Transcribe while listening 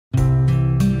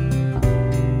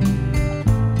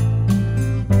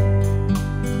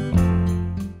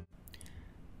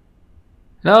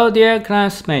Hello dear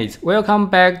classmates, welcome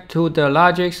back to the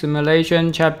logic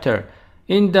simulation chapter.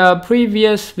 In the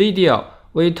previous video,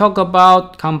 we talked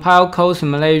about compiled code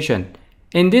simulation.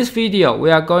 In this video, we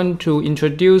are going to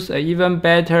introduce an even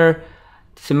better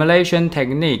simulation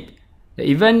technique, the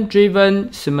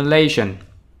event-driven simulation.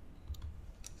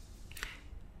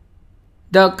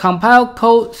 The compiled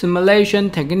code simulation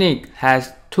technique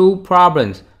has two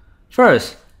problems.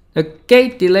 First, the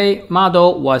gate delay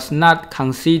model was not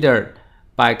considered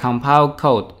by compiled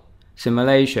code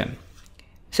simulation.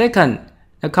 Second,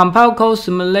 the compiled code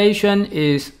simulation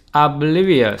is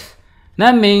oblivious.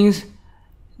 That means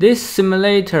this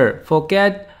simulator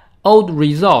forgets old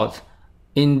results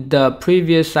in the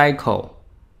previous cycle.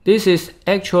 This is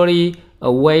actually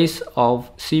a waste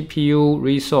of CPU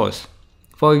resource.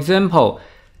 For example,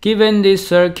 given this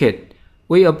circuit,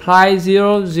 we apply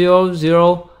 0, 0,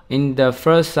 0 in the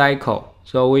first cycle.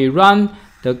 So we run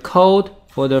the code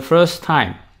for the first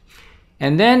time.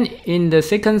 And then in the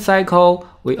second cycle,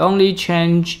 we only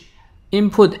change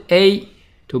input A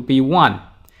to be 1.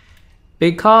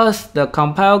 Because the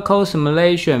compiled code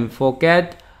simulation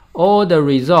forgets all the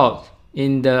results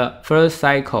in the first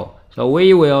cycle, so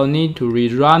we will need to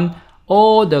rerun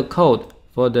all the code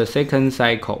for the second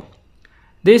cycle.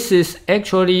 This is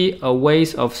actually a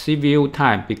waste of CPU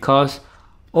time because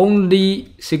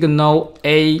only signal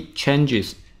A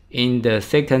changes in the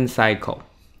second cycle.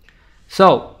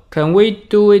 So, can we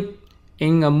do it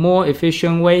in a more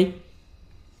efficient way?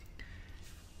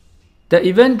 The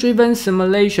event-driven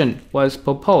simulation was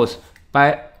proposed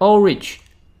by Ulrich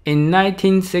in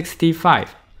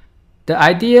 1965. The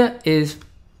idea is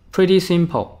pretty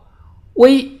simple.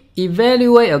 We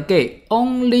evaluate a gate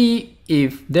only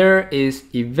if there is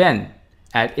event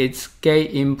at its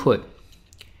gate input.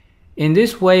 In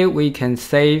this way, we can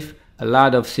save a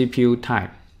lot of CPU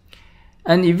time.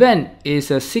 An event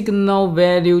is a signal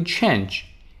value change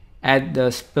at the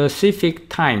specific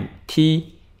time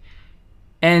t,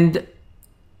 and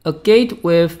a gate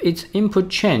with its input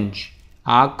change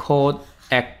are called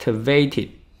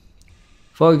activated.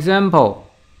 For example,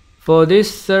 for this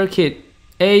circuit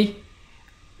A,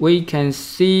 we can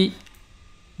see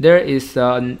there is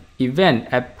an event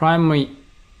at primary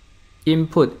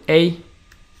input A.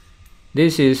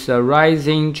 This is a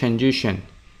rising transition,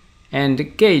 and the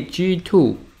gate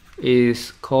G2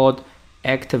 is called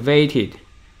activated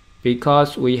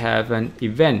because we have an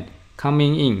event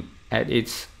coming in at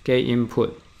its gate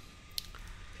input.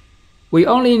 We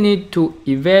only need to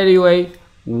evaluate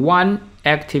one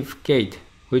active gate,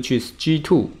 which is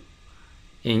G2,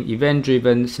 in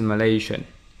event-driven simulation.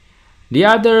 The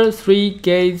other three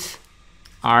gates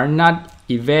are not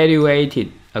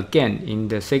evaluated again in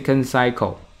the second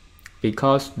cycle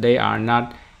because they are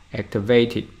not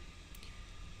activated.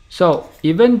 So,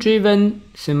 event-driven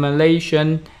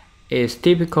simulation is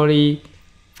typically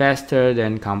faster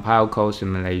than compiled code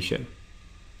simulation.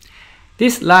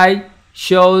 This slide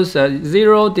shows a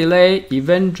zero delay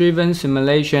event-driven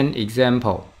simulation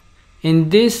example. In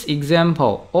this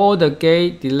example, all the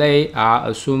gate delay are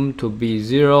assumed to be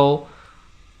 0.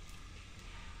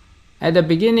 At the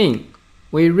beginning,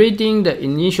 we read in the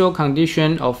initial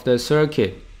condition of the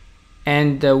circuit,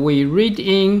 and we read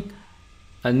in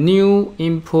a new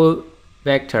input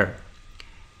vector.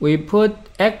 We put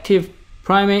active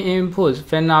primary input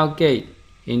fan-out gate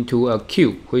into a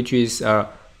queue, which is a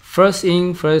first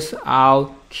in, first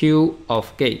out queue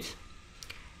of gates.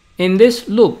 In this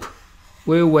loop,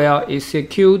 we will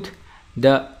execute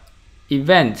the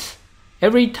events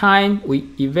every time we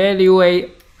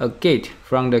evaluate a gate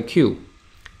from the queue.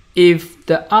 If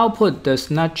the output does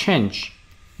not change,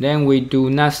 then we do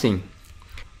nothing.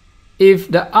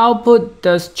 If the output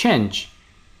does change,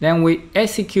 then we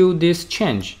execute this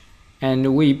change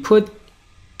and we put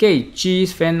gate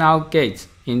G's fan-out gates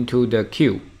into the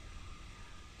queue.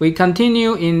 We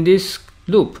continue in this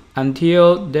loop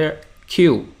until the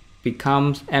queue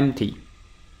becomes empty.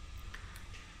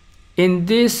 In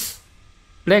this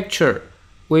lecture,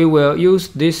 we will use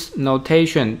this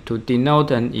notation to denote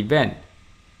an event,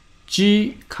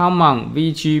 G,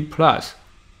 VG plus,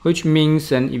 which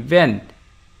means an event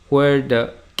where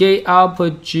the gate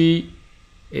output G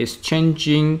is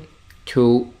changing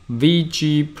to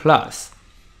VG plus.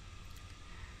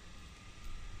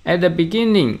 At the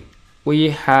beginning,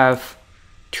 we have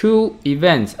two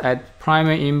events at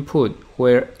primary input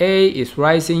where A is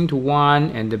rising to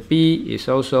 1 and B is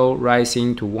also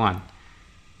rising to 1.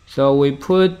 So we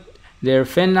put their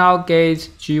fan-out gates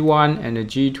G1 and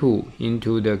G2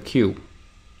 into the queue.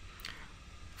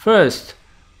 First,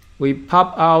 we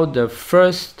pop out the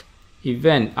first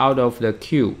event out of the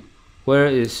queue, where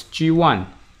is G1.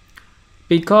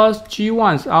 because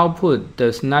G1's output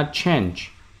does not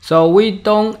change, so we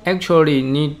don't actually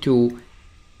need to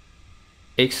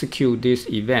execute this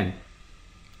event.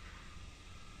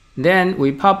 Then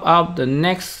we pop out the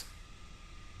next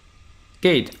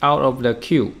gate out of the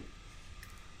queue.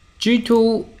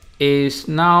 G2 is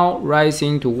now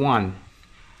rising to 1.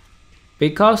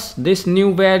 Because this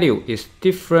new value is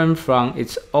different from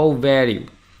its old value,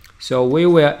 so we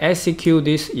will execute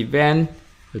this event.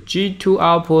 The G2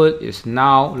 output is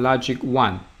now logic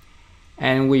 1,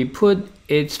 and we put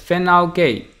its fanout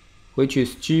gate, which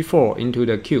is G4, into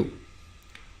the queue.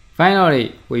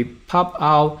 Finally, we pop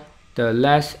out the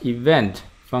last event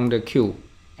from the queue,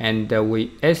 and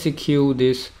we execute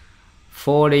this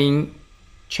falling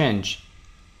change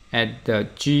at the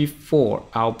G4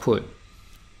 output.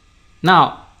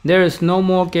 Now, there is no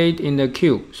more gate in the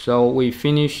queue, so we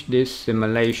finish this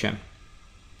simulation.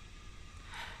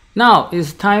 Now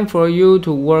it's time for you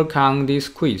to work on this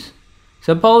quiz.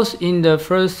 Suppose in the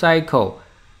first cycle,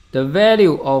 the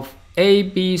value of A,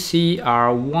 B, C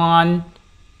are 1,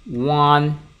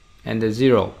 1, and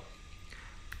 0.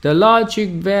 The logic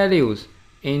values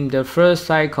in the first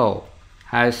cycle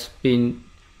has been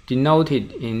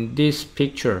denoted in this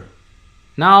picture.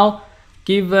 Now,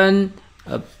 given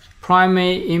a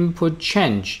primary input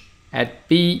change at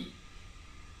B,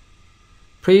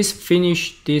 please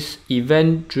finish this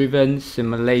event-driven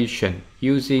simulation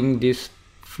using this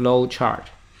flow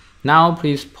chart. Now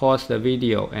please pause the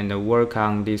video and work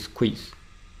on this quiz.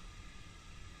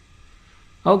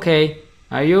 Okay,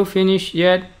 are you finished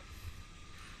yet?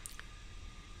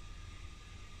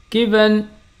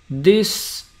 Given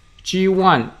this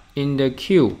G1 in the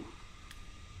queue,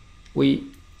 we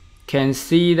can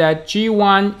see that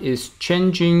G1 is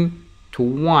changing to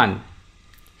 1.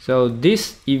 So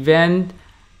this event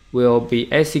will be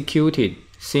executed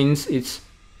since its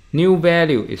new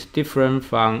value is different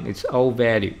from its old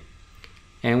value.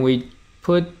 And we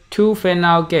put two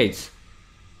fanout gates,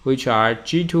 which are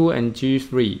G2 and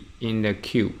G3, in the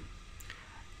queue.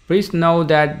 Please note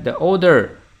that the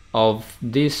order of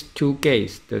these two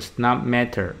gates does not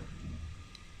matter.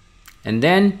 And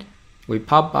then we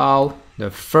pop out the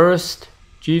first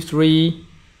G3,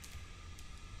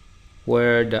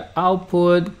 where the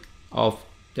output of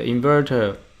the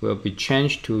inverter will be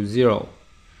changed to 0.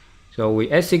 So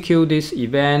we execute this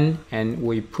event and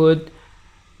we put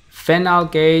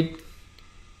fanout gate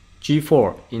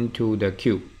G4 into the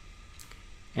queue.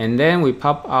 And then we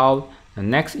pop out the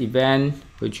next event,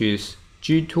 which is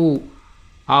G2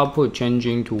 output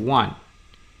changing to 1.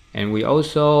 And we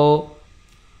also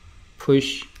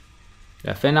push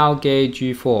the fanout gate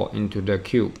G4 into the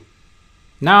queue.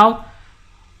 Now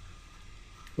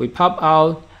we pop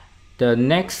out the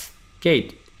next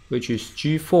gate, which is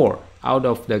G4, out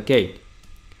of the gate.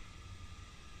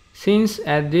 Since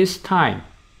at this time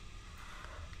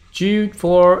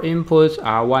G4 inputs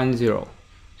are 1, 0,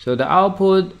 so the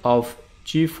output of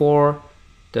G4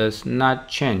 does not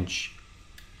change.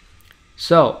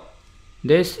 So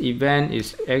this event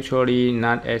is actually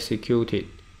not executed.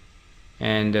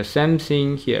 And the same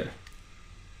thing here.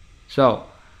 So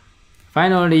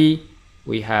finally,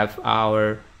 we have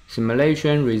our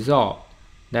simulation result,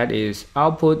 that is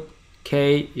output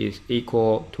K is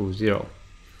equal to 0.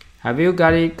 Have you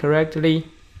got it correctly?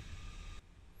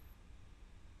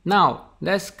 Now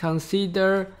let's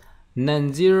consider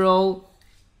non-zero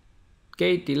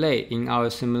gate delay in our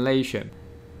simulation.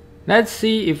 Let's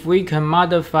see if we can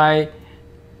modify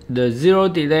the zero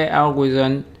delay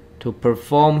algorithm to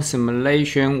perform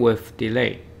simulation with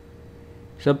delay.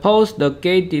 Suppose the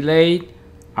gate delay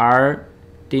are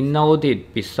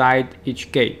denoted beside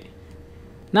each gate.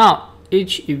 Now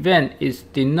each event is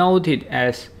denoted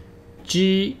as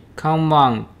G,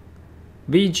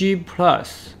 VG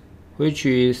plus, which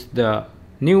is the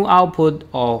new output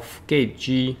of gate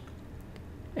G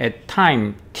at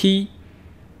time t.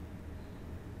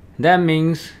 That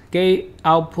means gate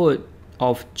output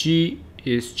of G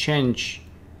is changed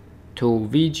to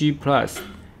VG plus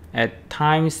at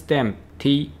timestamp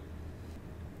t.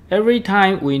 Every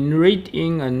time we read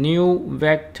in a new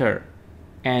vector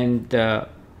and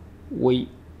we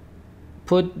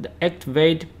put the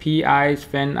activate PI's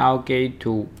fanout gate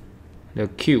to the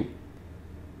queue,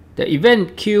 the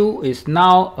event queue is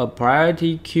now a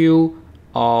priority queue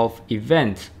of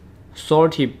events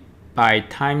sorted by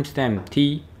timestamp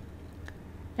t.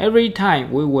 Every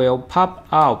time we will pop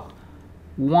out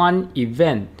one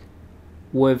event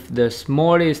with the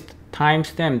smallest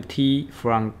timestamp t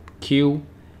from queue,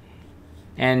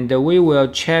 and we will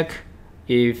check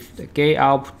if the gate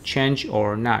output change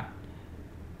or not.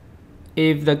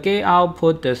 If the gate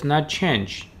output does not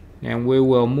change, then we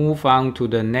will move on to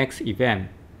the next event.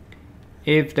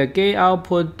 If the gate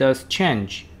output does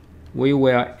change, we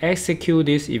will execute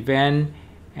this event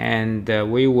and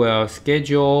we will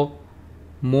schedule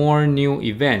more new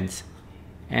events.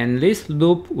 And this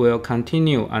loop will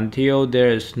continue until there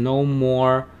is no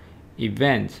more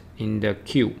events in the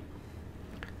queue.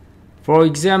 For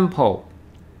example,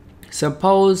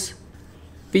 suppose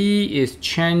B is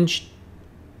changed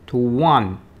to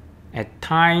 1 at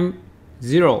time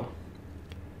 0.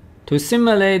 To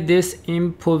simulate this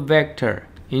input vector,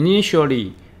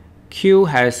 initially Q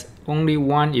has only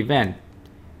one event.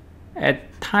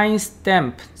 At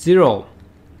timestamp 0,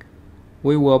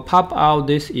 we will pop out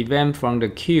this event from the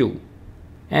queue,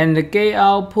 and the gate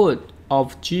output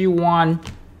of G1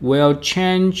 will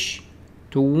change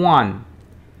to 1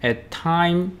 at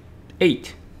time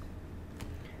 8.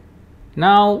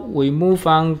 Now we move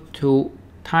on to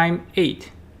time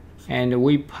 8 and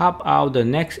we pop out the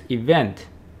next event.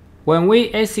 When we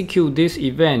execute this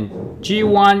event,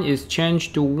 G1 is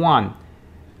changed to 1.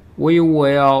 We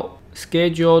will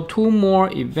schedule 2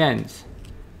 more events.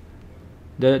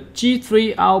 The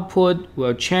G3 output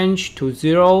will change to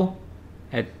 0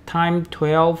 at time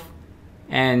 12,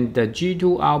 and the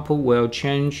G2 output will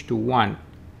change to 1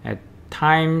 at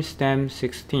timestamp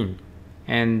 16,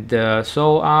 and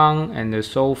so on and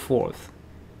so forth.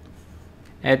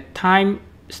 At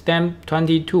timestamp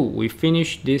 22, we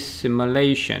finish this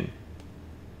simulation.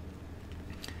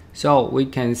 So we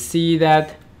can see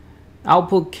that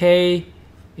output K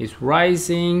is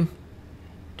rising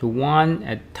to 1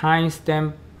 at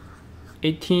timestamp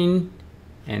 18,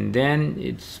 and then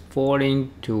it's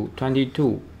falling to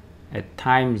 22 at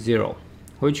time 0,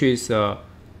 which is a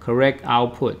correct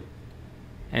output.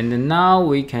 And now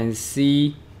we can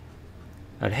see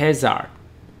a hazard.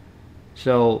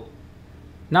 So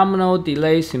nominal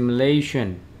delay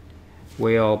simulation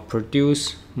will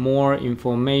produce more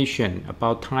information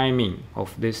about timing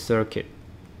of this circuit.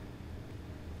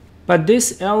 But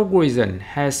this algorithm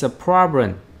has a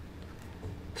problem.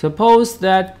 Suppose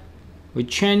that we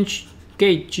change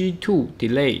gate G2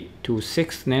 delay to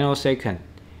 6 nanoseconds.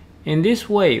 In this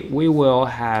way, we will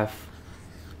have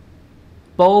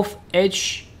both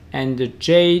H and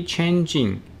J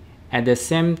changing at the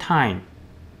same time,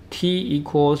 T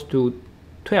equals to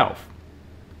 12.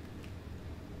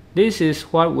 This is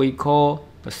what we call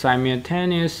a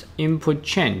simultaneous input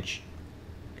change.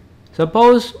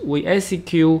 Suppose we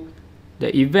execute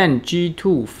the event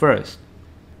G2 first.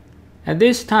 At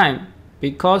this time,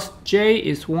 because J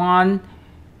is 1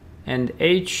 and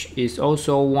H is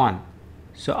also 1,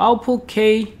 so output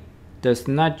K does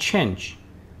not change.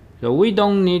 So we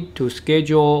don't need to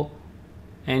schedule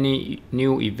any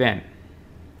new event.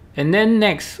 And then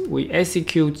next, we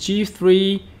execute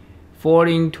G3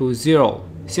 falling to 0.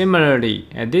 Similarly,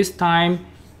 at this time,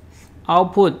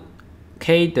 output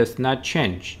K does not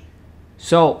change.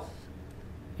 So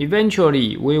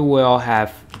eventually, we will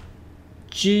have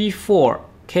G4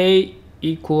 K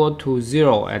equal to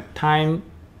 0 at time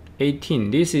 18.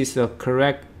 This is the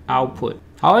correct output.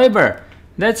 However,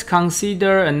 let's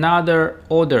consider another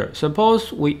order.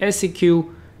 Suppose we execute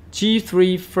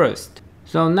G3 first.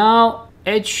 So now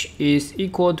H is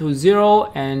equal to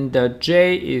 0 and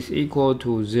J is equal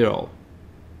to 0.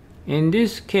 In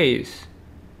this case,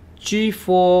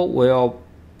 G4 will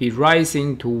be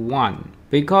rising to 1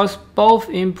 because both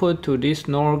input to this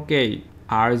NOR gate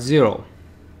are 0.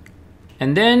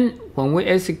 And then when we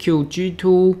execute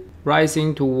G2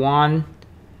 rising to 1,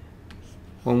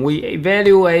 when we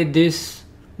evaluate this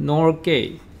NOR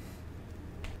gate,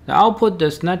 the output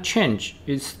does not change,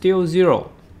 it's still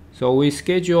 0. So we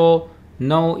schedule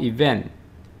no event.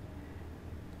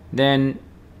 Then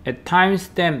at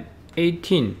timestamp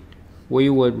 18, we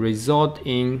would result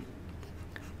in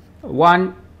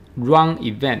one run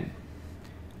event.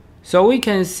 So we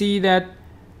can see that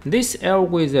this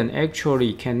algorithm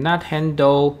actually cannot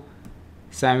handle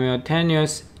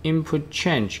simultaneous input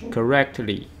change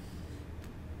correctly.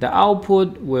 The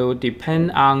output will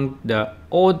depend on the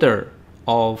order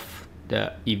of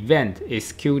the event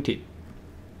executed.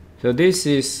 So this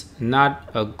is not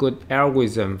a good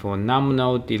algorithm for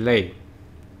nominal delay.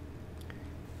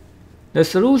 The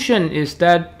solution is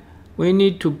that we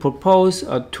need to propose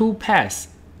a two-pass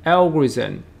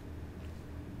algorithm.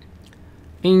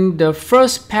 In the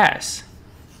first pass,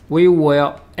 we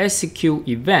will execute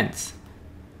events.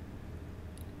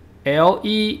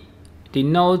 LE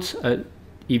denotes an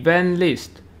event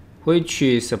list, which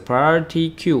is a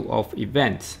priority queue of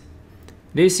events.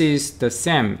 This is the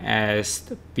same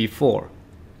as before.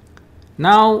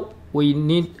 Now we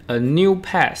need a new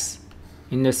pass.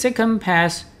 In the second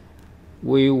pass,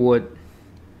 we would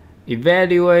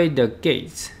evaluate the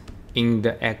gates in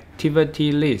the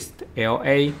activity list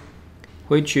LA,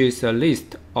 which is a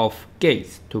list of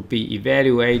gates to be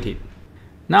evaluated.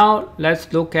 Now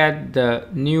let's look at the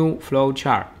new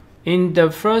flowchart. In the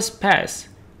first pass,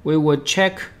 we will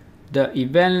check the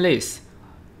event list.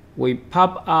 We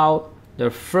pop out the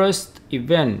first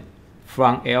event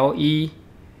from LE.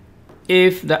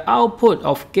 If the output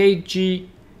of gate G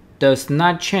does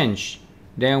not change,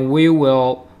 then we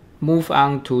will move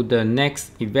on to the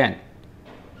next event.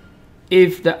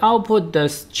 If the output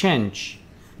does change,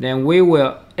 then we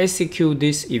will execute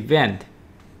this event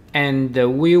and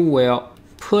we will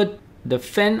put the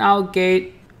fan-out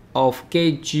gate of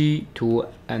gate G to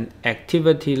an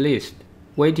activity list,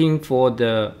 waiting for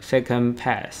the second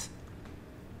pass.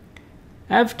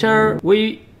 After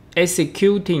we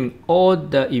executing all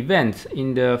the events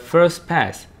in the first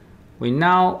pass, we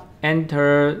now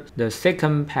enter the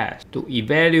second pass to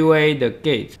evaluate the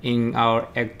gates in our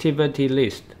activity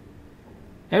list.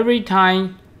 Every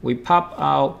time we pop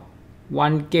out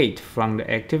one gate from the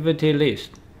activity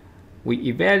list, we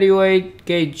evaluate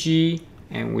gate G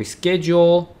and we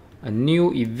schedule a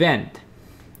new event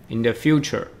in the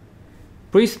future.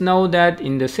 Please note that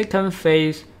in the second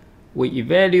phase, we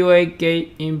evaluate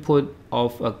gate input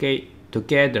of a gate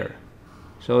together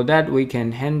so that we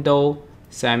can handle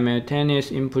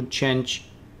simultaneous input change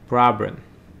problem.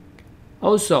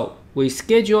 Also, we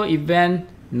schedule event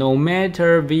no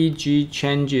matter VG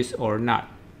changes or not.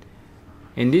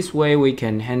 In this way, we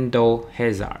can handle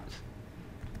hazards.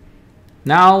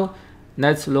 Now,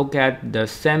 let's look at the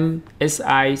same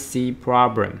SIC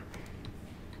problem.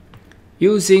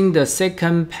 Using the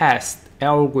second pass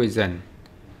algorithm,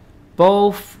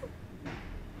 both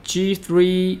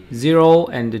G30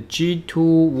 and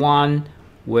G21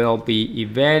 will be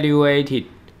evaluated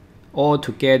all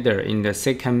together in the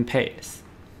second pass.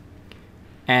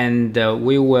 And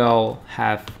we will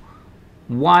have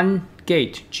one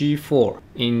gate G4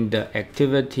 in the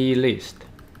activity list.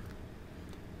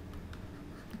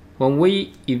 When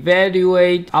we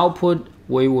evaluate output,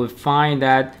 we will find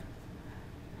that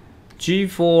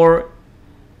G4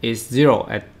 is 0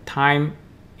 at time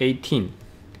 18.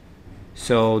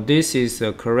 So this is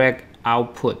the correct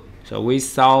output. So we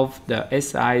solve the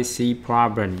SIC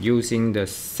problem using the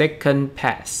second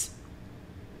pass.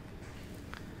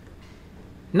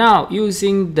 Now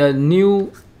using the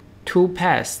new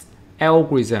two-pass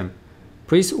algorithm,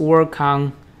 please work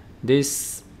on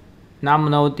this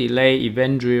nominal delay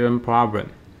event-driven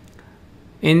problem.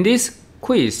 In this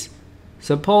quiz,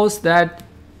 suppose that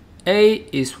A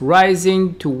is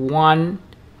rising to 1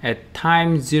 at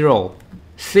time 0,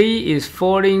 C is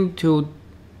falling to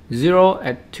 0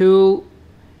 at 2,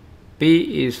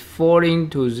 B is falling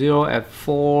to 0 at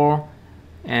 4,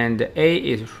 and A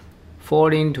is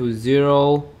falling to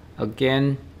 0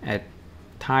 again at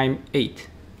time 8.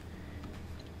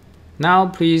 Now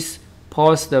please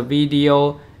pause the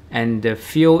video and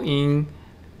fill in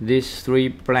these three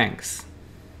blanks.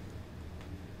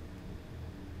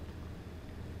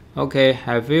 Okay,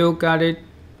 have you got it?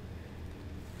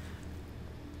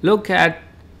 Look at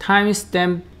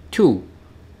timestamp 2.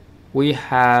 We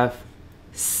have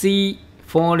C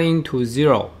falling to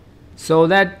 0, so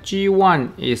that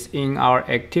G1 is in our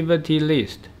activity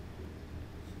list.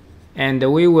 And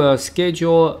we will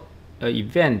schedule an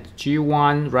event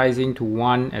G1 rising to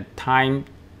 1 at time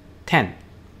 10.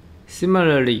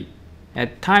 Similarly,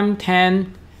 at time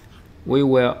 10, we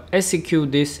will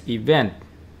execute this event.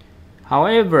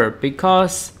 However,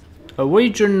 because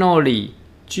originally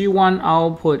G1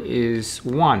 output is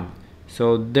 1,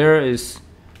 so there is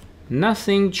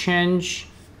nothing changed.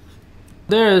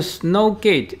 There is no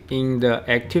gate in the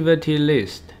activity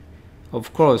list.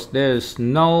 Of course, there is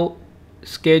no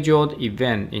scheduled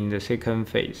event in the second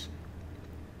phase.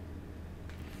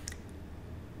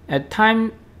 At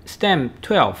timestamp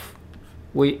 12,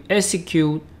 we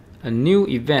execute a new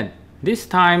event. This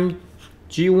time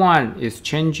G1 is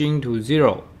changing to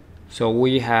 0, so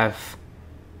we have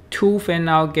two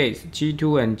fan-out gates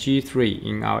G2 and G3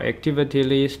 in our activity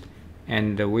list,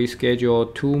 and we schedule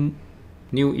two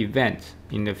new events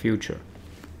in the future.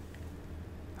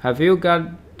 Have you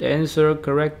got the answer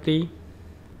correctly?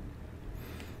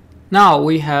 Now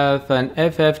we have an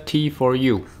FFT for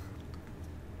you.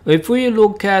 If we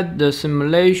look at the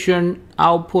simulation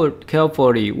output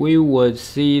carefully, we would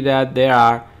see that there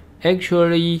are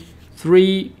actually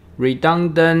 3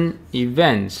 redundant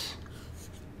events.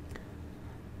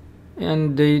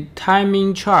 And the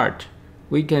timing chart,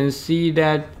 we can see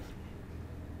that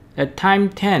at time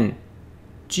 10,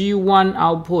 G1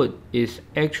 output is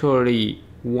actually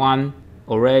 1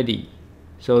 already.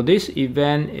 So this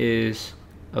event is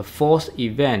a false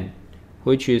event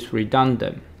which is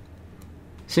redundant.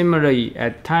 Similarly,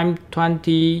 at time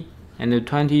 20 and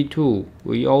 22,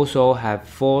 we also have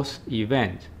false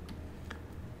events.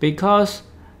 Because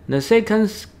the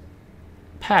second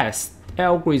pass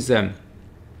algorithm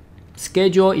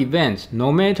schedule events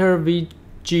no matter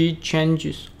VG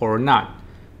changes or not,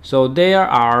 so there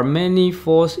are many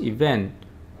false events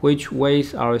which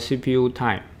waste our CPU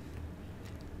time.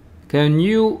 Can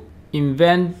you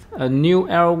invent a new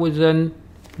algorithm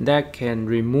that can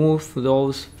remove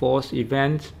those false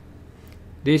events?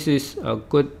 This is a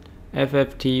good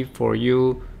FFT for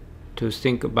you to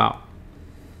think about.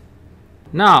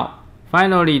 Now,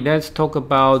 finally, let's talk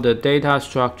about the data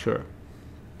structure.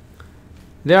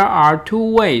 There are two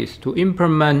ways to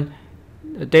implement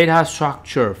the data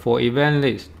structure for event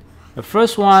list. The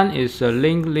first one is a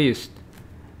linked list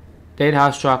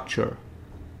data structure.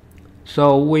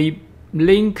 So we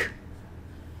link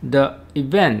the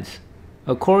events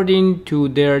according to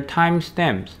their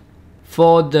timestamps.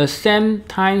 For the same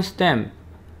timestamp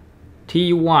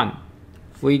T1,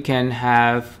 we can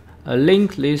have a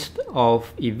linked list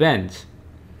of events.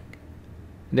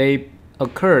 They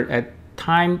occurred at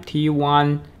time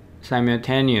T1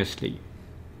 simultaneously.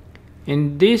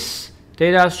 In this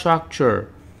data structure,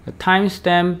 the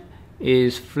timestamp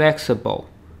is flexible,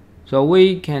 so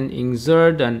we can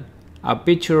insert an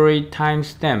arbitrary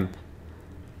timestamp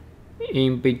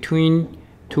in between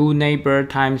two neighbor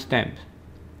timestamps.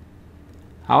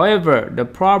 However, the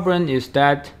problem is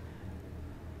that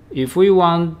if we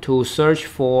want to search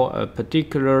for a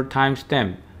particular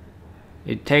timestamp,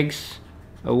 it takes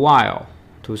a while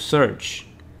to search.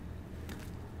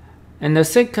 And the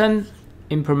second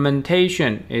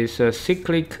implementation is a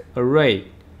cyclic array,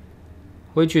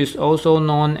 which is also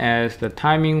known as the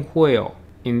timing wheel,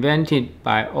 invented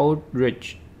by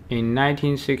Ulrich in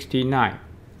 1969.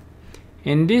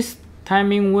 In this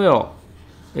timing wheel,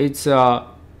 it's a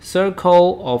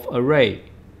circle of array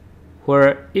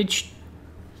where each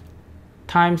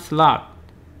time slot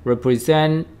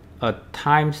represents a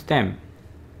timestamp,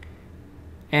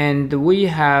 and we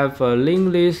have a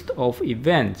linked list of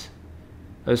events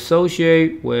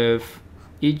associated with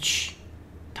each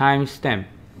timestamp.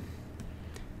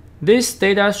 This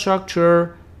data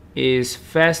structure is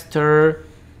faster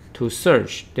to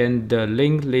search than the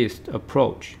linked list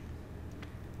approach.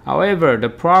 However, the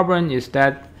problem is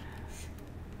that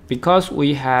because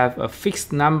we have a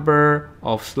fixed number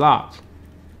of slots,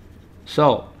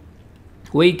 so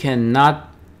we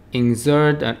cannot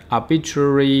insert an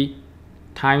arbitrary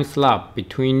time slot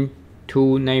between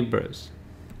two neighbors.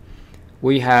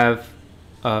 We have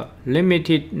a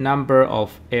limited number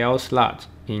of L slots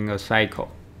in a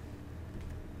cycle.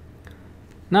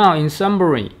 Now, in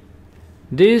summary,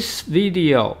 this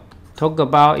video talks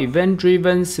about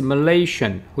event-driven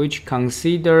simulation, which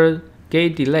considers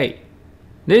gate delay.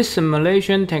 This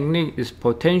simulation technique is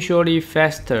potentially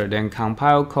faster than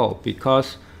compile code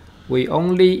because we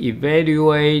only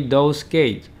evaluate those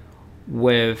gates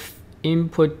with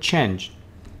input change.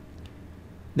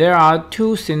 There are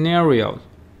two scenarios.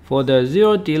 For the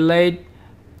zero delay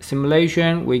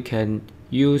simulation, we can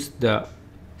use the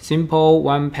simple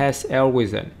one-pass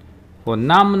algorithm. For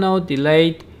nominal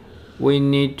delay, we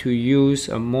need to use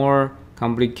a more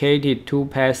complicated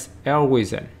two-pass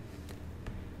algorithm.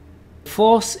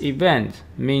 False event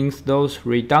means those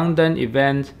redundant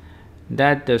events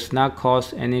that does not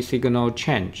cause any signal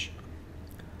change.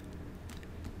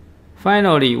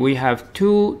 Finally, we have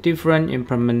two different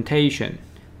implementations,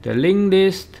 the linked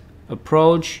list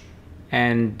approach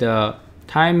and the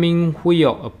timing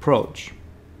wheel approach,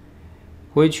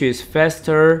 which is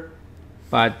faster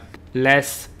but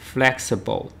less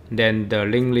flexible than the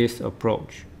linked list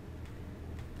approach.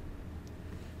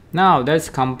 Now let's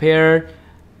compare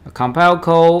compile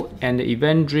code and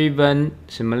event-driven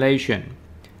simulation.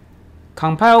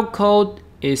 Compile code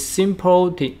is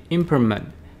simple to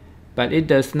implement, but it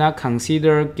does not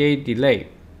consider gate delay,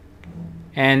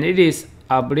 and it is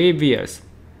oblivious.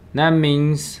 That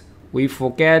means we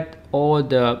forget all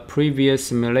the previous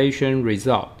simulation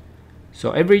results.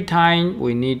 So every time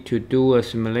we need to do a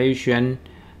simulation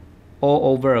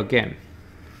all over again.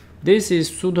 This is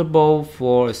suitable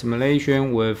for a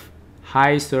simulation with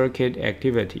high circuit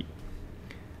activity.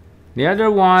 The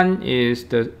other one is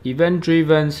the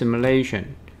event-driven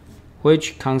simulation,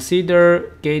 which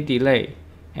consider gate delay,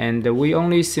 and we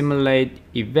only simulate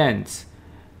events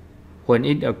when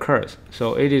it occurs,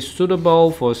 so it is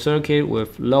suitable for circuit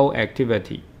with low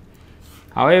activity.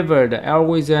 However, the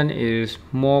algorithm is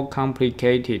more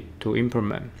complicated to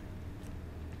implement.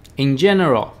 In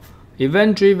general,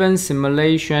 event-driven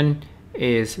simulation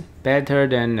is better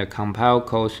than the compiled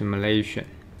code simulation.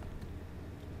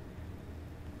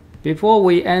 Before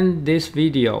we end this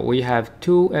video, we have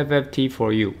two FFT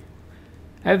for you.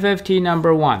 FFT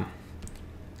number 1.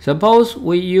 Suppose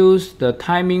we use the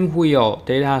timing wheel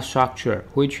data structure,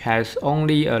 which has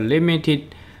only a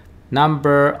limited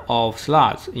number of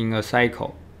slots in a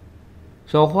cycle.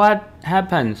 So what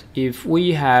happens if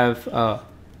we have a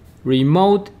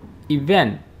remote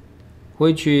event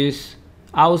which is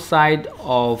outside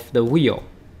of the wheel?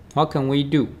 What can we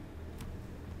do?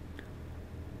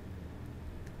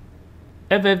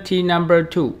 FFT number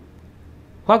 2.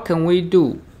 What can we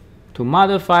do to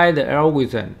modify the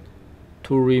algorithm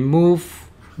to remove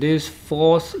these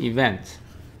false events?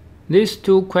 These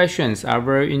two questions are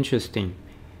very interesting.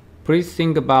 Please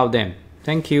think about them.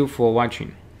 Thank you for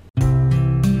watching.